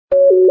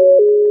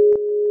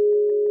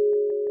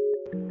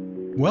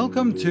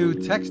Welcome to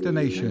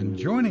Textination.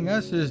 Joining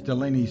us is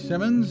Delaney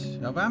Simmons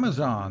of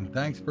Amazon.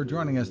 Thanks for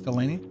joining us,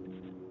 Delaney.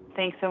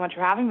 Thanks so much for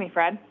having me,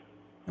 Fred.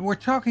 And we're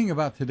talking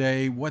about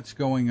today what's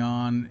going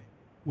on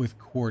with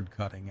cord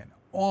cutting, an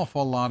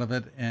awful lot of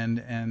it,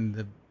 and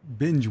the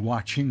binge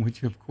watching,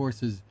 which of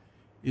course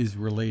is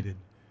related.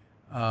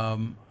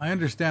 I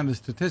understand the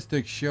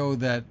statistics show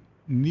that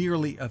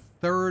nearly a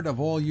third of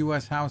all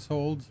U.S.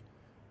 households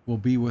will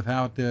be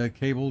without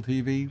cable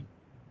TV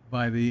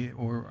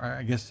or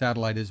I guess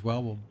satellite as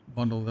well. We'll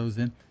bundle those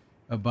in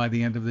by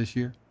the end of this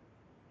year.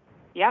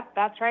 Yep,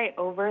 that's right.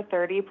 Over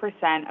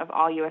 30% of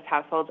all U.S.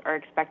 households are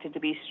expected to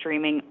be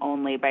streaming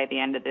only by the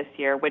end of this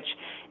year, which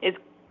is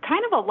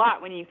kind of a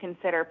lot when you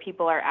consider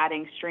people are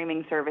adding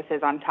streaming services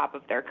on top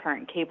of their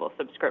current cable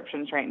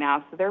subscriptions right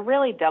now. So they're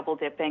really double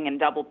dipping and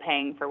double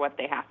paying for what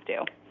they have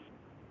to.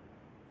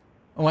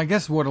 Well, I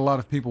guess what a lot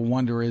of people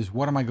wonder is,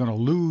 what am I going to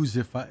lose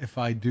if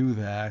I do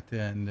that?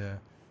 And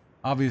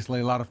obviously,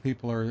 a lot of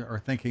people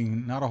are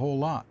thinking not a whole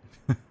lot.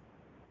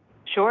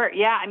 Sure.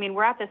 Yeah. I mean,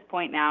 we're at this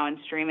point now in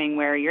streaming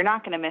where you're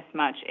not going to miss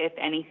much, if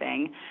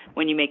anything,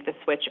 when you make the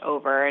switch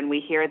over. And we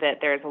hear that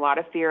there's a lot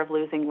of fear of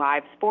losing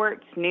live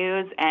sports,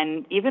 news,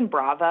 and even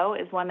Bravo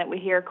is one that we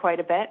hear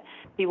quite a bit.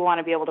 People want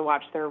to be able to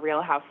watch their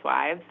Real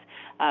Housewives.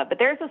 But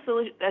there's a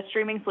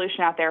streaming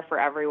solution out there for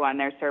everyone.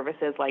 There's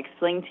services like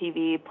Sling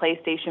TV,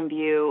 PlayStation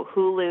Vue,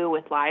 Hulu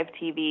with live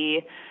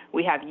TV.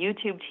 We have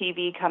YouTube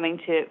TV coming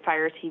to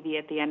Fire TV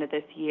at the end of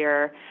this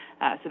year.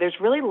 So there's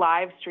really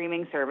live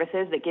streaming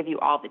services that give you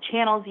all the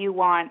channels you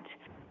want,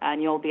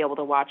 and you'll be able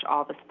to watch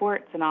all the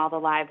sports and all the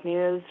live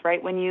news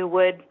right when you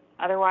would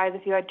otherwise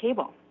if you had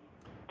cable.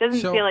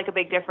 Doesn't feel like a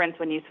big difference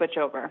when you switch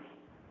over.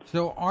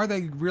 So are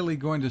they really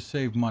going to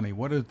save money?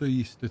 What are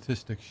the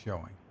statistics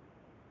showing?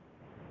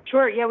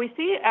 Sure. Yeah, we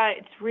see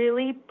it's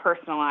really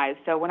personalized.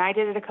 So when I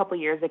did it a couple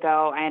years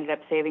ago, I ended up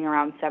saving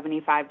around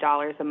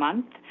 $75 a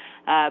month.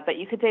 But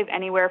you could save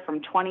anywhere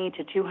from $20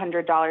 to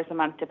 $200 a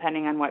month,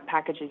 depending on what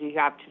packages you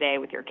have today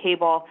with your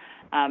cable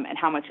and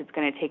how much it's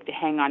going to take to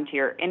hang on to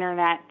your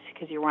internet,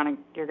 because you're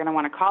going to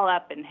want to call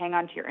up and hang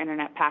on to your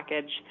internet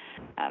package.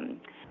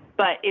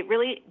 But it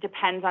really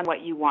depends on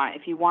what you want.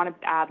 If you want to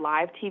add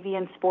live TV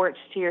and sports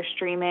to your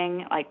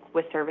streaming, like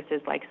with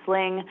services like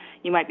Sling,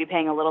 you might be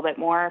paying a little bit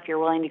more. If you're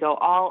willing to go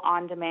all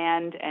on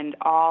demand and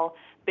all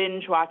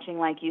binge watching,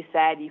 like you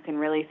said, you can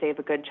really save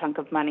a good chunk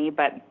of money.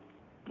 But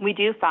we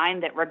do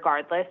find that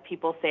regardless,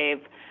 people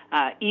save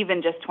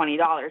even just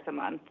 $20 a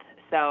month.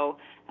 So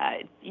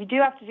you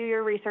do have to do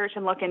your research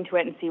and look into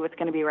it and see what's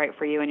going to be right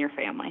for you and your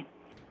family.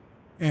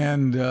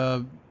 And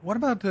what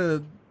about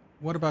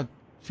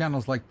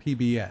channels like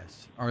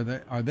PBS?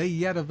 Are they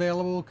yet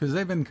available? Because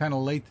they've been kind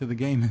of late to the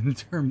game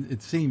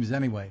it seems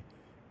anyway,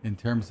 in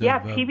terms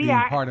of being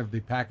part of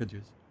the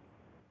packages.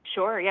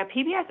 Sure. Yeah,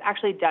 PBS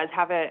actually does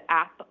have an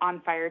app on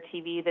Fire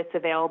TV that's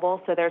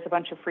available, so there's a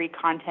bunch of free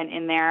content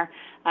in there.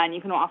 And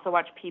you can also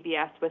watch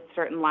PBS with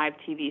certain live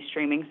TV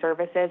streaming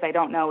services. I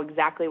don't know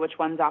exactly which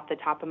ones off the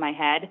top of my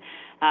head,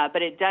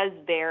 but it does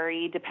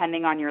vary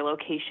depending on your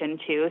location,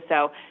 too.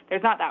 So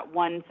there's not that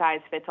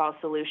one-size-fits-all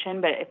solution,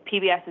 but if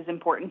PBS is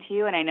important to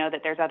you, and I know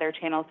that there's other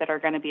channels that are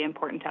going to be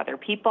important to other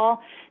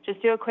people,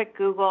 just do a quick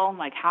Google,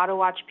 like how to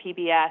watch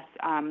PBS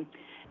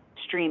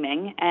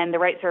streaming, and the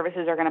right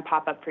services are going to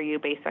pop up for you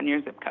based on your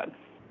zip code.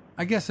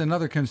 I guess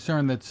another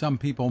concern that some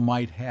people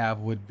might have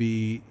would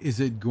be,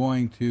 is it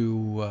going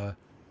to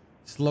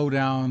slow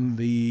down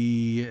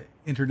the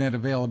internet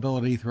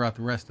availability throughout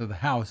the rest of the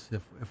house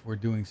if we're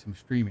doing some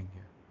streaming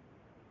here?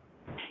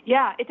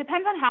 Yeah, it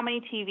depends on how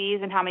many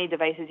TVs and how many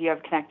devices you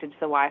have connected to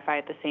the Wi-Fi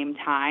at the same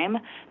time.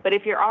 But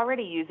if you're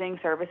already using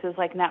services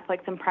like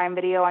Netflix and Prime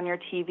Video on your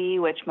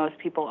TV, which most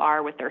people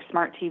are with their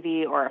smart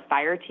TV or a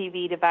Fire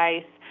TV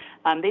device,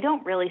 they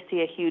don't really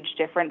see a huge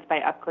difference by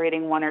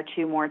upgrading one or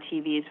two more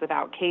TVs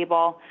without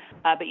cable.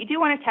 But you do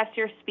want to test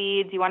your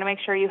speeds. You want to make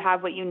sure you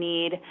have what you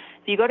need.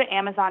 If you go to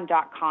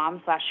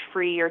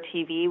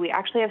Amazon.com/freeyourtv, we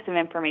actually have some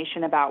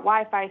information about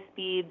Wi-Fi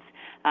speeds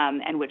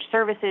and which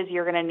services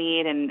you're going to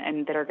need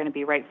and that are going to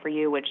be right for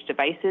you, which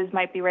devices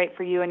might be right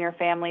for you and your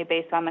family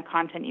based on the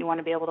content you want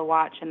to be able to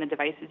watch and the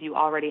devices you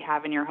already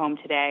have in your home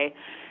today.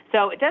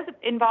 So it does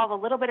involve a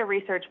little bit of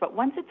research, but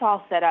once it's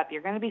all set up,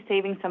 you're going to be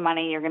saving some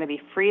money. You're going to be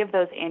free of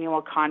those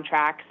annual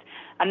contracts.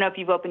 I don't know if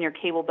you've opened your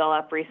cable bill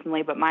up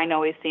recently, but mine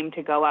always seemed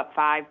to go up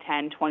 $5,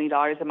 $10,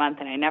 $20 a month,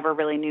 and I never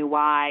really knew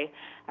why.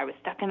 I was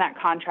stuck in that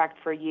contract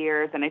for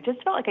years, and I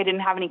just felt like I didn't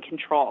have any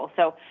control.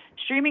 So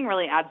streaming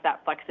really adds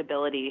that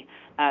flexibility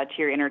to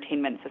your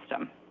entertainment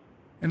system.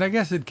 And I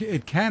guess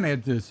it can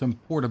add to some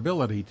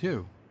portability,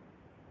 too.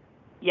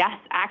 Yes,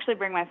 I actually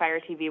bring my Fire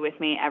TV with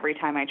me every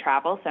time I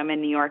travel. So I'm in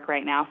New York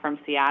right now from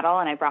Seattle,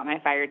 and I brought my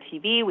Fire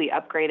TV. We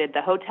upgraded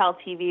the hotel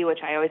TV,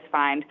 which I always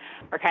find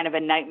are kind of a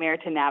nightmare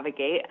to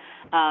navigate.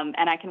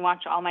 And I can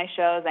watch all my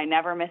shows. I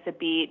never miss a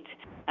beat.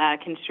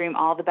 Can stream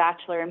all the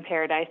Bachelor in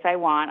Paradise I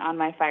want on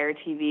my Fire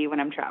TV when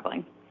I'm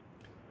traveling.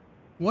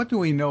 What do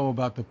we know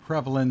about the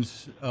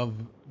prevalence of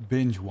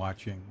binge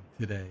watching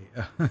today?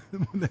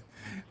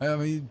 I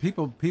mean,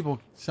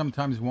 people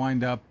sometimes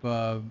wind up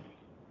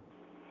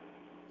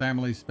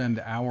families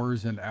spend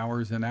hours and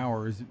hours and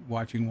hours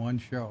watching one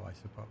show, I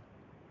suppose.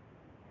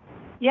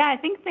 Yeah, I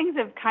think things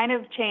have kind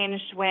of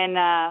changed when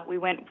we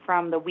went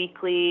from the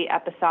weekly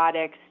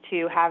episodics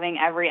to having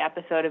every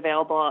episode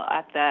available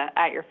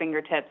at your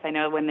fingertips. I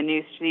know when the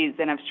new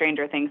season of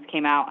Stranger Things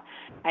came out,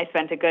 I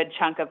spent a good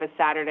chunk of a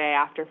Saturday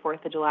after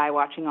 4th of July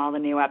watching all the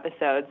new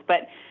episodes.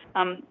 But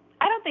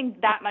I don't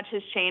think that much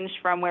has changed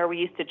from where we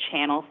used to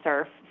channel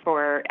surf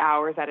for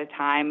hours at a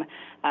time.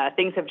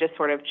 Things have just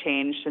sort of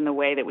changed in the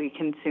way that we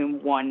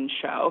consume one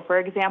show, for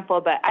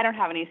example. But I don't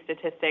have any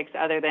statistics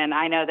other than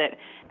I know that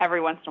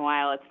every once in a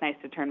while it's nice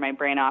to turn my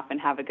brain off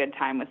and have a good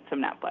time with some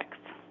Netflix.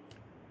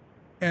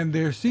 And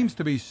there seems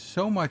to be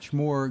so much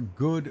more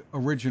good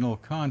original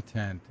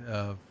content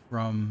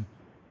from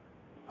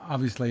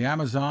obviously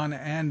Amazon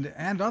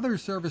and other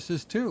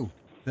services too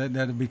that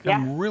have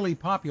become really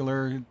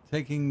popular,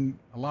 taking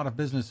a lot of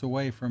business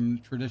away from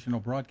traditional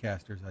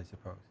broadcasters, I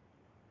suppose.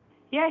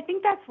 Yeah, I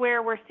think that's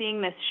where we're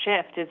seeing this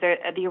shift, is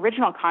that the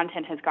original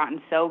content has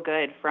gotten so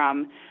good,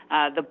 from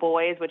The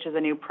Boys, which is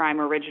a new Prime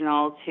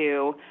original,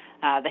 to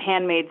The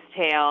Handmaid's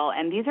Tale,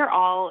 and these are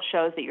all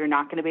shows that you're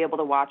not going to be able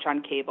to watch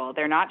on cable.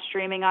 They're not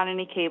streaming on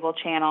any cable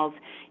channels.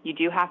 You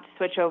do have to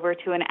switch over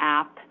to an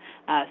app.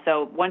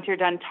 So once you're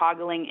done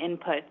toggling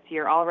inputs,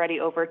 you're already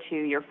over to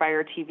your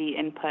Fire TV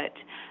input,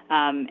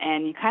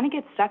 and you kind of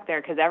get stuck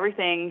there because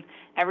everything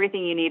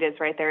you need is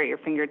right there at your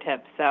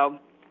fingertips. So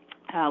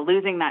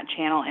losing that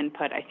channel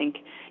input, I think,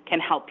 can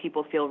help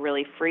people feel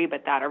really free,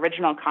 but that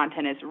original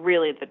content is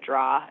really the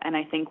draw, and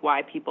I think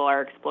why people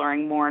are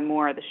exploring more and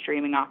more the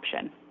streaming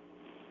option.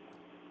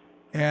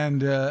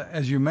 And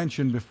as you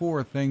mentioned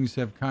before, things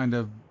have kind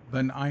of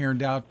been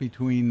ironed out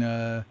between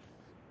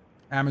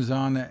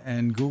Amazon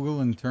and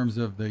Google in terms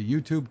of the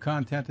YouTube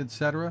content,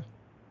 etc.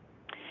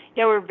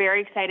 Yeah, we're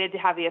very excited to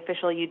have the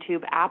official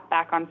YouTube app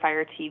back on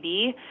Fire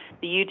TV.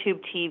 The YouTube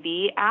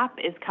TV app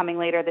is coming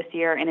later this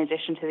year in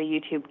addition to the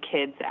YouTube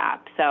Kids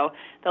app. So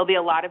there'll be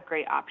a lot of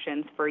great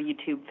options for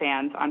YouTube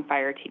fans on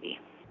Fire TV.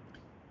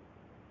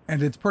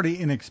 And it's pretty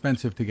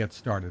inexpensive to get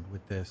started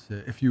with this,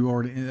 if you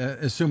already,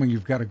 assuming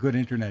you've got a good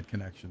internet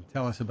connection.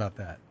 Tell us about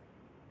that.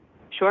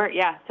 Sure,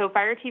 yeah. So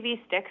Fire TV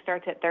Stick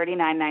starts at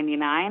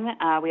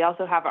 $39.99. We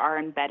also have our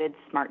embedded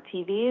smart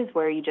TVs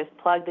where you just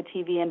plug the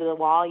TV into the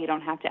wall. You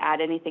don't have to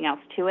add anything else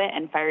to it,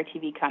 and Fire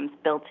TV comes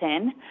built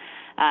in.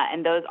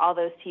 And all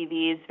those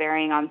TVs,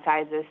 varying on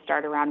sizes,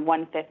 start around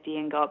 $150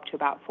 and go up to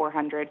about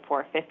 $400,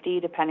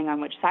 $450, depending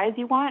on which size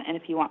you want and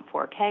if you want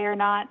 4K or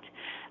not.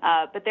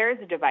 But there is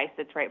a device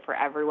that's right for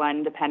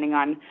everyone, depending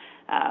on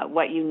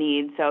what you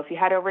need. So if you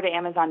head over to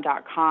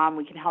Amazon.com,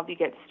 we can help you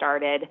get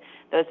started.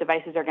 Those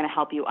devices are going to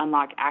help you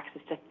unlock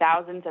access to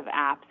thousands of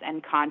apps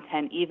and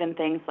content, even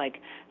things like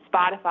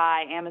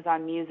Spotify,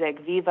 Amazon Music,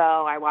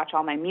 Vivo. I watch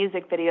all my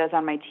music videos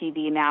on my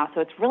TV now.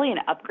 So it's really an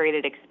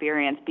upgraded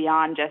experience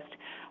beyond just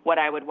what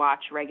I would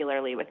watch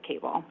regularly with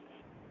cable.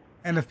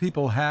 And if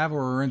people have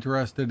or are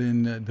interested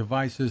in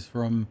devices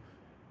from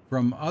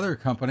other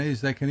companies,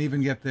 they can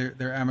even get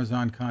their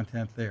Amazon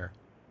content there.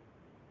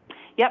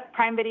 Yep,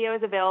 Prime Video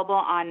is available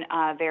on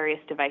various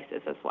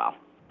devices as well.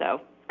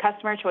 So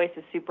customer choice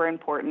is super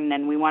important,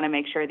 and we want to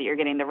make sure that you're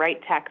getting the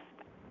right text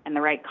and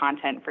the right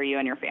content for you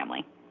and your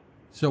family.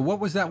 So what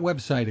was that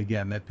website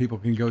again that people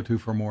can go to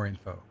for more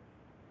info?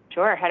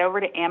 Sure. Head over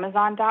to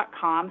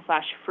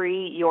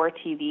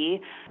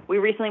Amazon.com/freeyourtv. We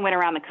recently went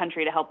around the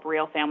country to help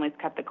real families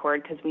cut the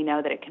cord because we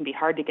know that it can be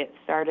hard to get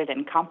started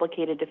and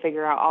complicated to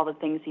figure out all the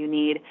things you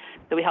need.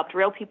 So we helped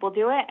real people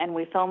do it, and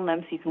we filmed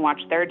them so you can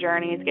watch their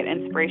journeys, get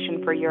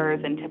inspiration for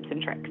yours, and tips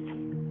and tricks.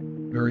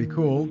 Very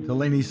cool.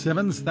 Delaney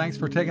Simmons, thanks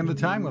for taking the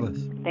time with us.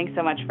 Thanks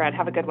so much, Fred.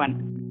 Have a good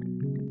one.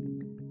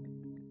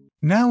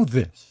 Now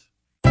this.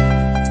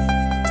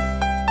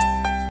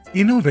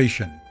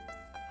 Innovation.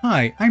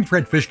 Hi, I'm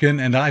Fred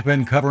Fishkin, and I've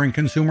been covering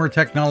consumer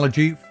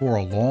technology for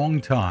a long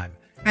time,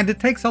 and it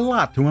takes a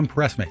lot to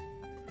impress me.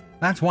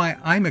 That's why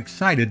I'm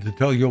excited to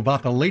tell you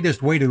about the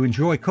latest way to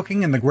enjoy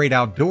cooking in the great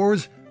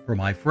outdoors from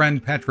my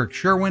friend Patrick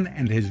Sherwin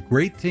and his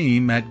great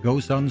team at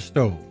GoSun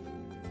Stove.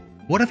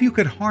 What if you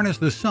could harness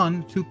the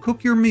sun to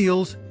cook your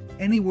meals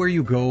anywhere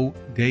you go,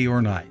 day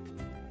or night?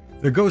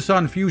 The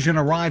GoSun Fusion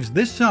arrives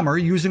this summer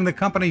using the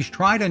company's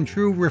tried and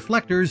true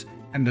reflectors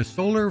and a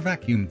solar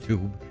vacuum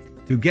tube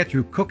to get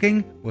you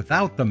cooking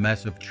without the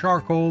mess of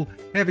charcoal,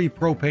 heavy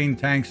propane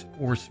tanks,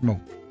 or smoke.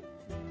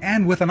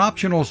 And with an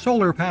optional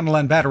solar panel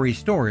and battery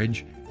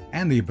storage,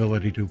 and the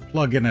ability to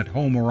plug in at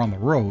home or on the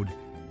road,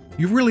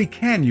 you really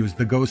can use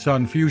the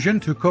GoSun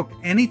Fusion to cook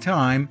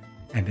anytime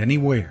and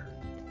anywhere.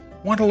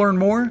 Want to learn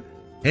more?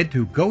 Head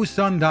to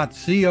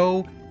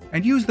gosun.co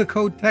and use the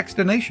code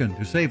TEXTINATION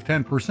to save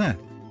 10%.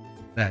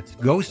 That's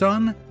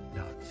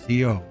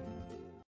gosun.co.